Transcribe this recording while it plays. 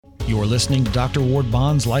You're listening to Dr. Ward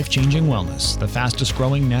Bond's Life-Changing Wellness, the fastest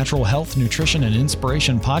growing natural health, nutrition, and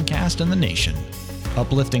inspiration podcast in the nation.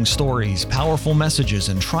 Uplifting stories, powerful messages,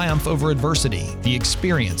 and triumph over adversity, the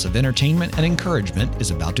experience of entertainment and encouragement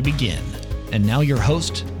is about to begin. And now your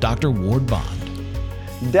host, Dr. Ward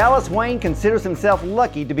Bond. Dallas Wayne considers himself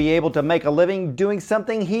lucky to be able to make a living doing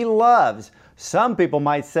something he loves. Some people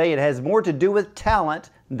might say it has more to do with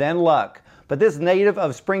talent than luck. But this native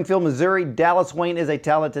of Springfield, Missouri, Dallas Wayne is a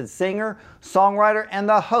talented singer, songwriter, and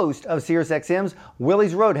the host of SiriusXM's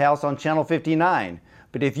Willie's Roadhouse on Channel 59.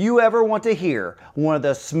 But if you ever want to hear one of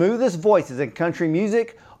the smoothest voices in country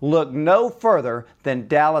music, look no further than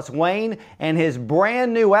Dallas Wayne and his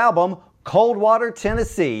brand new album, Coldwater,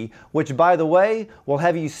 Tennessee, which, by the way, will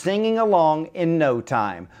have you singing along in no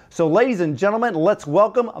time. So, ladies and gentlemen, let's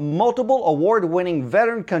welcome multiple award-winning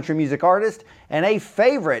veteran country music artist and a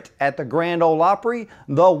favorite at the Grand Ole Opry,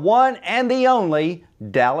 the one and the only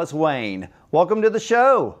Dallas Wayne. Welcome to the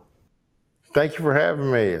show. Thank you for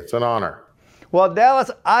having me. It's an honor. Well,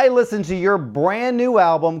 Dallas, I listened to your brand new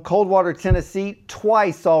album, Coldwater, Tennessee,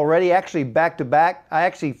 twice already, actually back to back. I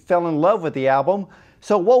actually fell in love with the album.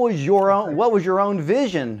 So what was your own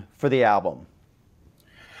vision for the album?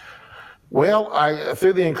 Well,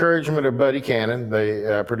 through the encouragement of Buddy Cannon,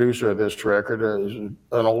 the producer of this record, an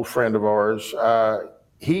old friend of ours,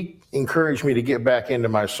 he encouraged me to get back into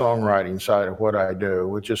my songwriting side of what I do,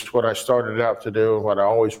 which is what I started out to do and what I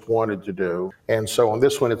always wanted to do. And so on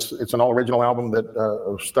this one, it's an all original album that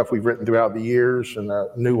of stuff we've written throughout the years and a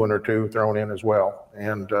new one or two thrown in as well.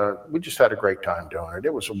 And we just had a great time doing it.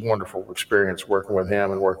 It was a wonderful experience working with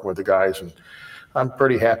him and working with the guys. And I'm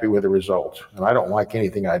pretty happy with the results. And I don't like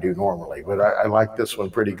anything I do normally, but I like this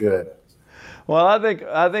one pretty good. Well,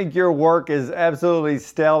 I think your work is absolutely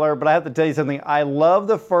stellar, but I have to tell you something. I love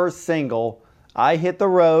the first single, I Hit the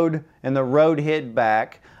Road and the Road Hit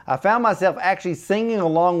Back. I found myself actually singing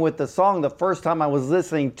along with the song the first time I was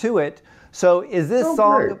listening to it. So is this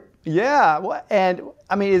song, great. Yeah, and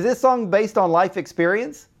I mean, is this song based on life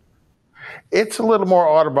experience? It's a little more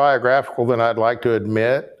autobiographical than I'd like to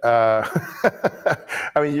admit. I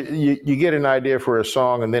mean, you get an idea for a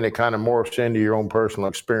song and then it kind of morphs into your own personal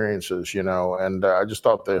experiences, you know, and I just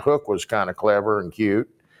thought the hook was kind of clever and cute.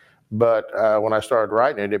 But when I started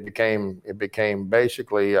writing it, it became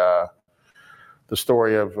basically the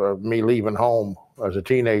story of me leaving home as a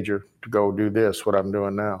teenager to go do what I'm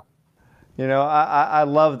doing now. You know, I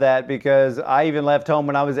love that because I even left home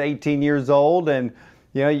when I was 18 years old, and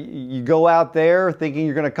you know, you go out there thinking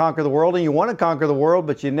you're going to conquer the world, and you want to conquer the world,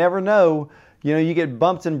 but you never know. You know, you get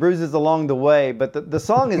bumps and bruises along the way. But the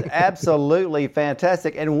song is absolutely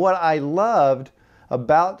fantastic. And what I loved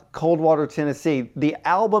about Coldwater, Tennessee, the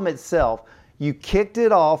album itself, you kicked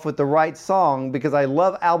it off with the right song, because I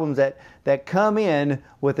love albums that come in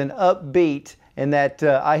with an upbeat, and that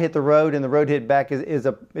I Hit the Road and the Road Hit Back is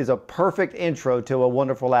a perfect intro to a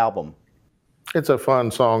wonderful album. It's a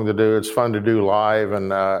fun song to do. It's fun to do live,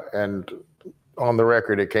 and on the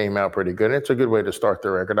record it came out pretty good. It's a good way to start the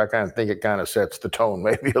record. I kind of think it kind of sets the tone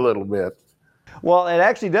maybe a little bit. Well, it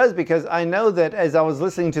actually does, because I know that as I was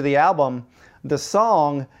listening to the album, the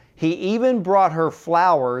song, he even brought her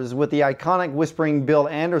flowers with the iconic Whispering Bill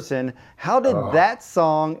Anderson. How did that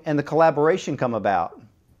song and the collaboration come about?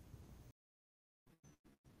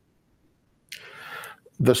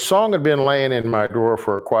 The song had been laying in my drawer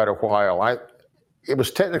for quite a while. It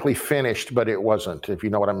was technically finished, but it wasn't, if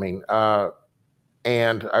you know what I mean.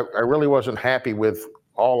 And I really wasn't happy with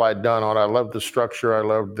all I'd done on it. I loved the structure. I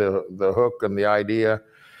loved the hook and the idea.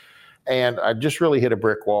 And I just really hit a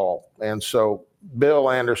brick wall. And so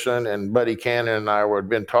Bill Anderson and Buddy Cannon and I had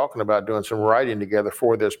been talking about doing some writing together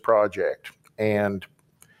for this project. And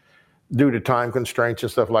due to time constraints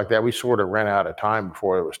and stuff like that, we sort of ran out of time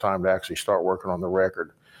before it was time to actually start working on the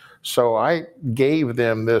record. So I gave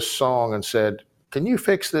them this song and said, can you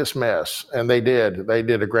fix this mess? And they did. They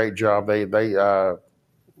did a great job. They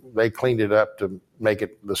cleaned it up to make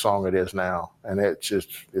it the song it is now. And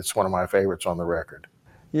it's one of my favorites on the record.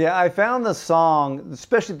 Yeah, I found the song,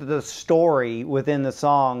 especially the story within the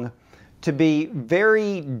song, to be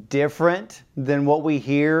very different than what we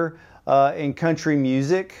hear in country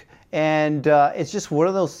music. And it's just one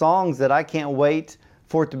of those songs that I can't wait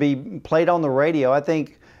for it to be played on the radio. I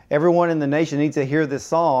think everyone in the nation needs to hear this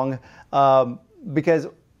song. Because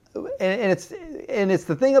it's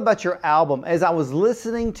the thing about your album. As I was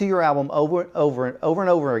listening to your album over and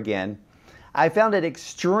over again, I found it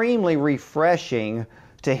extremely refreshing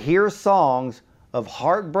to hear songs of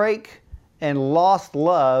heartbreak and lost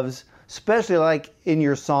loves, especially like in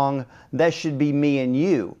your song, That Should Be Me and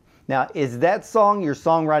You. Now, is that song your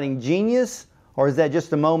songwriting genius, or is that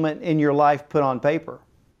just a moment in your life put on paper?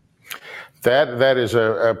 That is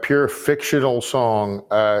a pure fictional song.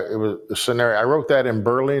 It was a scenario. I wrote that in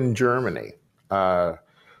Berlin, Germany,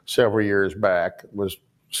 several years back. Was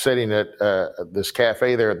sitting at this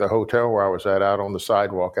cafe there at the hotel where I was at, out on the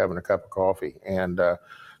sidewalk having a cup of coffee and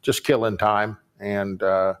just killing time. And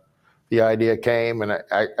the idea came, and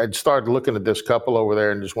I'd started looking at this couple over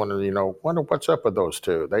there and just wondering, wonder what's up with those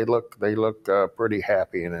two. They look pretty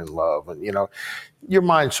happy and in love, and your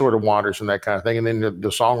mind sort of wanders and that kind of thing. And then the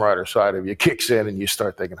songwriter side of you kicks in, and you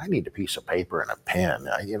start thinking, I need a piece of paper and a pen,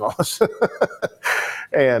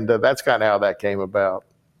 and that's kind of how that came about.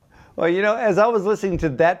 Well, as I was listening to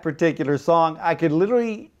that particular song, I could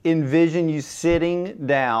literally envision you sitting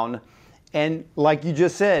down and, like you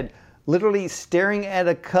just said, literally staring at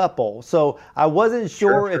a couple. So I wasn't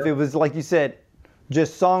sure if it was, like you said,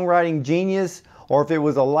 just songwriting genius or if it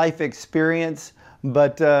was a life experience.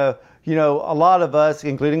 But, a lot of us,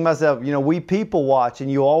 including myself, we people watch, and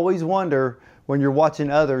you always wonder when you're watching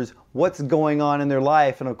others what's going on in their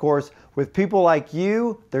life. And of course, with people like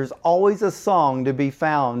you, there's always a song to be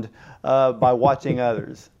found by watching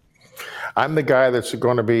others. I'm the guy that's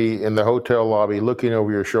going to be in the hotel lobby looking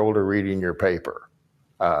over your shoulder reading your paper.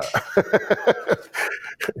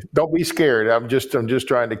 Don't be scared. I'm just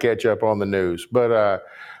trying to catch up on the news. But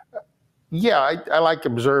I like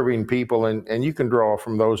observing people, and you can draw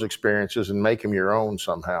from those experiences and make them your own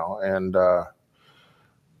somehow. And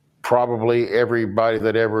probably everybody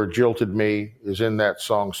that ever jilted me is in that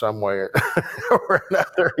song some way or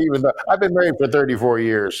another. Even though I've been married for 34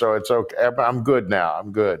 years, so it's okay. I'm good now.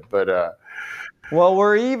 I'm good. But well,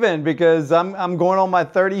 we're even, because I'm going on my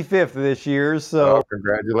 35th this year. So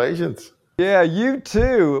congratulations. Yeah, you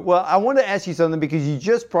too. Well, I want to ask you something, because you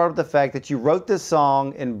just brought up the fact that you wrote this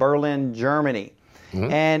song in Berlin, Germany.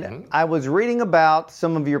 Mm-hmm. And I was reading about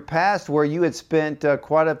some of your past where you had spent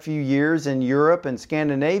quite a few years in Europe and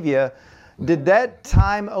Scandinavia. Did that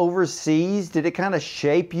time overseas, did it kind of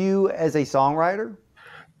shape you as a songwriter?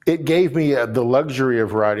 It gave me the luxury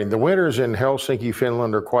of writing. The winters in Helsinki,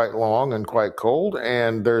 Finland are quite long and quite cold,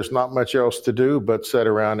 and there's not much else to do but sit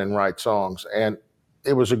around and write songs. And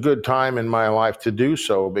it was a good time in my life to do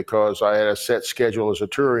so, because I had a set schedule as a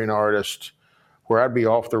touring artist where I'd be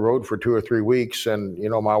off the road for 2 or 3 weeks, and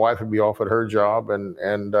my wife would be off at her job, and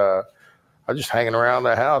I was just hanging around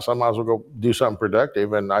the house. I might as well go do something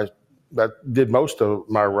productive, and that did most of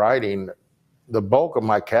my writing. The bulk of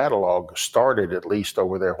my catalog started at least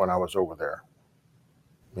over there when I was over there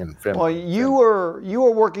in Finland. Well, you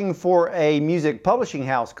were working for a music publishing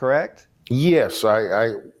house, correct? Yes,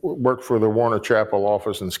 I worked for the Warner Chappell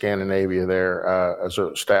office in Scandinavia there as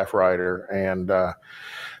a staff writer, and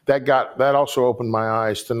that also opened my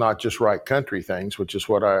eyes to not just write country things, which is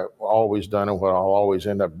what I've always done and what I'll always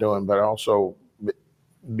end up doing, but I also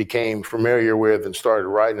became familiar with and started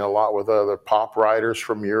writing a lot with other pop writers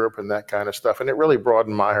from Europe and that kind of stuff. And it really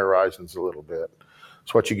broadened my horizons a little bit.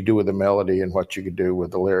 It's what you could do with the melody and what you could do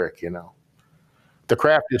with the lyric, The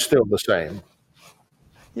craft is still the same.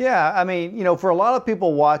 Yeah, I mean, for a lot of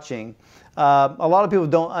people watching, a lot of people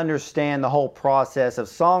don't understand the whole process of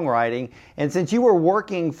songwriting. And since you were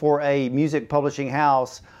working for a music publishing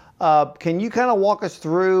house, can you kind of walk us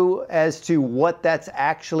through as to what that's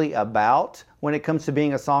actually about when it comes to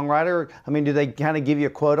being a songwriter? I mean, do they kind of give you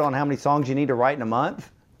a quota on how many songs you need to write in a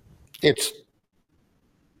month?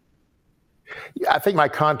 I think my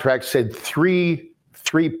contract said three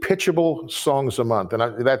pitchable songs a month,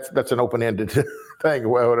 and that's an open-ended thing.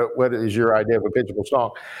 What is your idea of a pitchable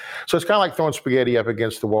song? So it's kind of like throwing spaghetti up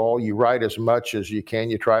against the wall. You write as much as you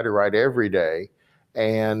can. You try to write every day,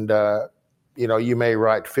 and you may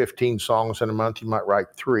write 15 songs in a month. You might write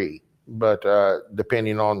 3, but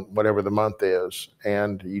depending on whatever the month is,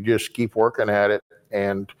 and you just keep working at it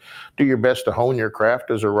and do your best to hone your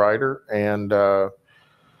craft as a writer and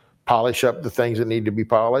polish up the things that need to be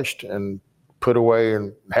polished and put away,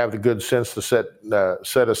 and have the good sense to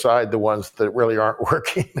set aside the ones that really aren't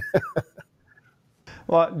working.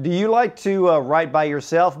 Well, do you like to write by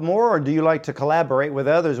yourself more, or do you like to collaborate with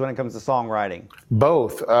others when it comes to songwriting?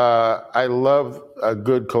 Both. I love a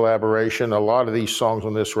good collaboration. A lot of these songs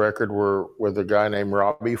on this record were with a guy named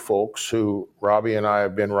Robbie Folks, who Robbie and I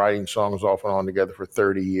have been writing songs off and on together for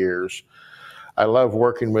 30 years. I love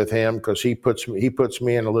working with him because he puts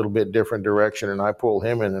me in a little bit different direction, and I pull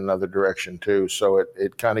him in another direction too. So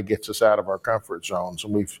it kind of gets us out of our comfort zones,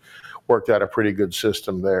 and we've worked out a pretty good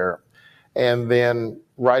system there. And then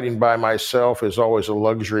writing by myself is always a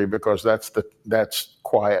luxury, because that's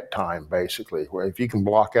quiet time basically. Where if you can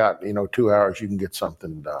block out 2 hours, you can get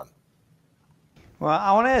something done. Well,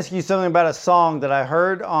 I want to ask you something about a song that I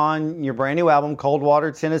heard on your brand new album,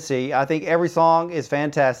 Coldwater, Tennessee. I think every song is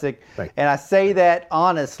fantastic. And I say that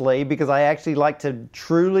honestly because I actually like to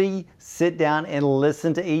truly sit down and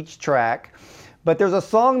listen to each track. But there's a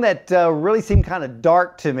song that really seemed kind of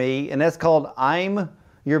dark to me, and that's called I'm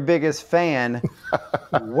Your Biggest Fan.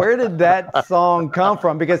 Where did that song come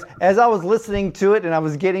from? Because as I was listening to it and I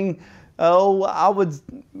was getting I would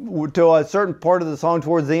to a certain part of the song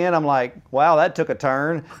towards the end, I'm like, wow, that took a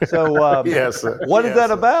turn. So Yes. What is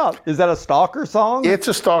that about? Is that a stalker song? It's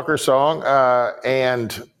a stalker song,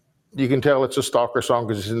 and you can tell it's a stalker song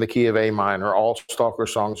because it's in the key of A minor. All stalker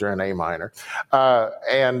songs are in A minor.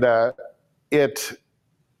 It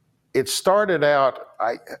started out,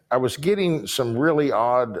 I was getting some really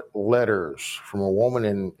odd letters from a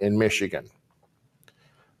woman in Michigan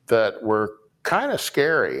that were kind of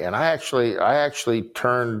scary, and I actually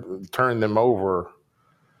turned them over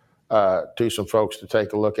to some folks to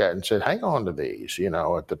take a look at and said, hang on to these.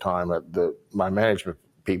 At the time, my management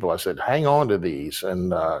people, I said, hang on to these,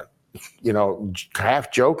 and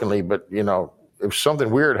half jokingly, but if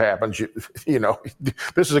something weird happens,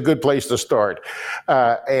 this is a good place to start,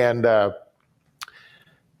 and that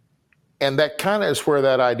kind of is where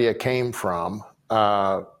that idea came from.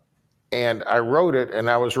 And I wrote it, and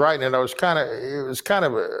I was writing it. It was kind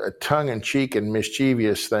of a tongue-in-cheek and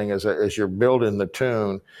mischievous thing as you're building the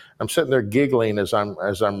tune. I'm sitting there giggling as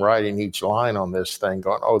I'm writing each line on this thing,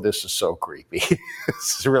 going, "Oh, this is so creepy.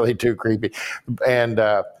 This is really too creepy." And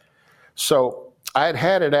so I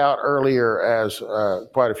had it out earlier as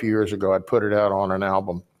quite a few years ago. I'd put it out on an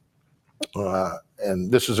album,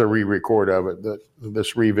 and this is a re-record of it.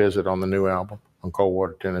 This revisit on the new album on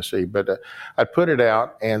Coldwater, Tennessee. But I put it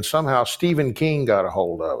out, and somehow Stephen King got a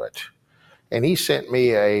hold of it. And he sent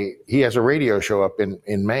me he has a radio show up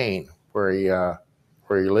in Maine where he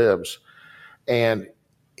lives. And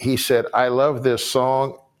he said, I love this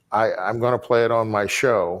song. I'm going to play it on my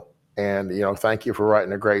show. And, thank you for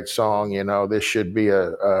writing a great song. This should be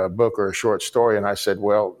a book or a short story. And I said,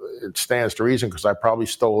 well, it stands to reason because I probably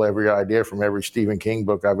stole every idea from every Stephen King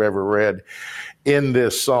book I've ever read in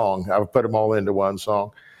this song. I've put them all into one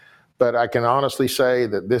song. But I can honestly say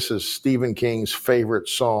that this is Stephen King's favorite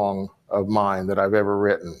song of mine that I've ever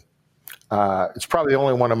written. It's probably the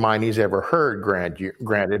only one of mine he's ever heard,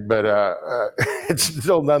 granted, but it's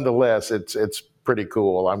still nonetheless, it's pretty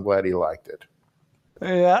cool. I'm glad he liked it.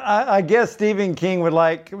 Yeah, I guess Stephen King would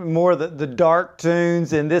like more the dark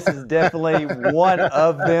tunes, and this is definitely one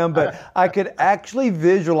of them. But I could actually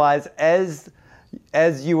visualize as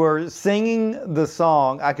you were singing the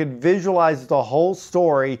song, I could visualize the whole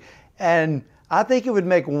story, and I think it would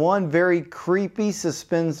make one very creepy,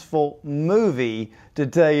 suspenseful movie, to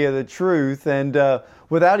tell you the truth. And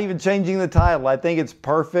without even changing the title, I think it's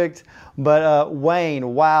perfect. But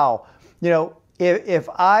Wayne, wow, If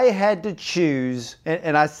I had to choose,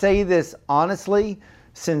 and I say this honestly,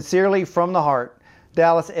 sincerely from the heart,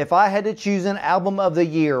 Dallas, if I had to choose an album of the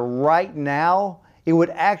year right now, it would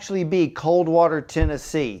actually be Coldwater,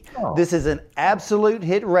 Tennessee. Oh. This is an absolute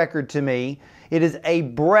hit record to me. It is a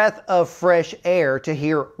breath of fresh air to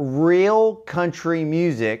hear real country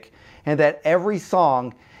music, and that every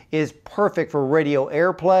song is perfect for radio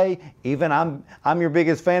airplay. Even I'm Your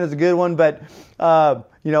Biggest Fan is a good one, but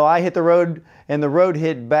I Hit the Road and the Road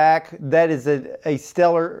Hit Back. That is a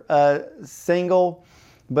stellar single.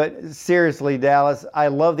 But seriously, Dallas, I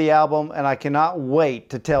love the album, and I cannot wait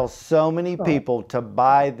to tell so many people to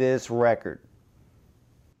buy this record.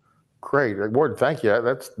 Great, Ward. Thank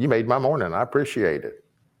you. You made my morning. I appreciate it.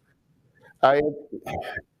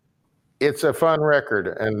 It's a fun record,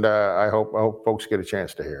 and I hope folks get a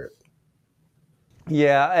chance to hear it.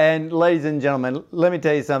 Yeah, and ladies and gentlemen, let me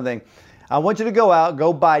tell you something. I want you to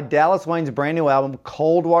go buy Dallas Wayne's brand new album,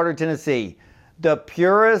 Coldwater, Tennessee. The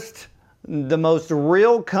purest, the most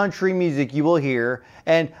real country music you will hear.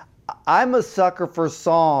 And I'm a sucker for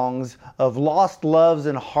songs of lost loves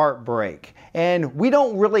and heartbreak. And we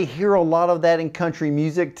don't really hear a lot of that in country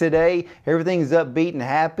music today. Everything's upbeat and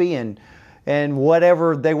happy and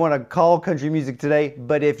whatever they want to call country music today.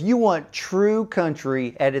 But if you want true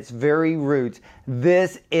country at its very roots,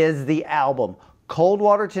 this is the album,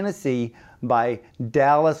 Coldwater, Tennessee by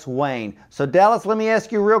Dallas Wayne. So Dallas, let me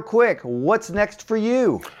ask you real quick, what's next for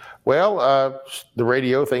you? Well, the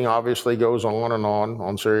radio thing obviously goes on and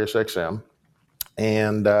on Sirius XM.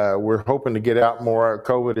 And we're hoping to get out more.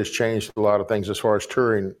 COVID has changed a lot of things as far as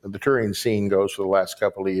the touring scene goes for the last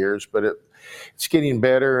couple of years, but it's getting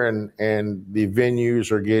better, and the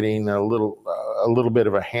venues are getting a little bit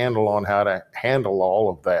of a handle on how to handle all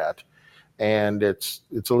of that. And it's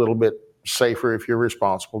a little bit safer if you're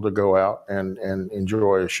responsible to go out and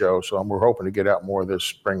enjoy a show. So we're hoping to get out more this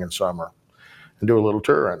spring and summer and do a little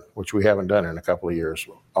touring, which we haven't done in a couple of years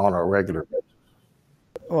on a regular basis.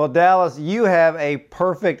 Well, Dallas, you have a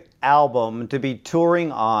perfect album to be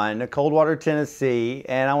touring on, Coldwater, Tennessee,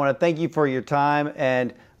 and I want to thank you for your time.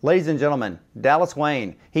 And ladies and gentlemen, Dallas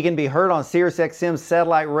Wayne. He can be heard on SiriusXM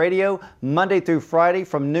satellite radio Monday through Friday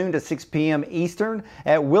from noon to 6 p.m. Eastern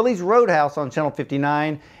at Willie's Roadhouse on Channel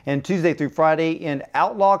 59, and Tuesday through Friday in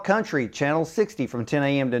Outlaw Country, Channel 60 from 10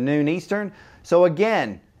 a.m. to noon Eastern. So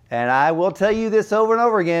again, and I will tell you this over and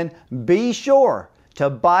over again, be sure to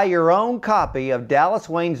buy your own copy of Dallas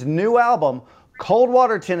Wayne's new album,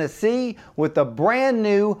 Coldwater, Tennessee, with the brand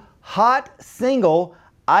new hot single,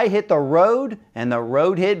 I Hit the Road and the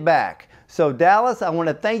Road Hit Back. So Dallas, I want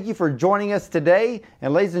to thank you for joining us today.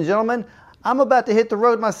 And ladies and gentlemen, I'm about to hit the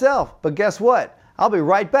road myself, but guess what? I'll be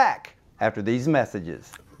right back after these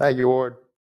messages. Thank you, Ward.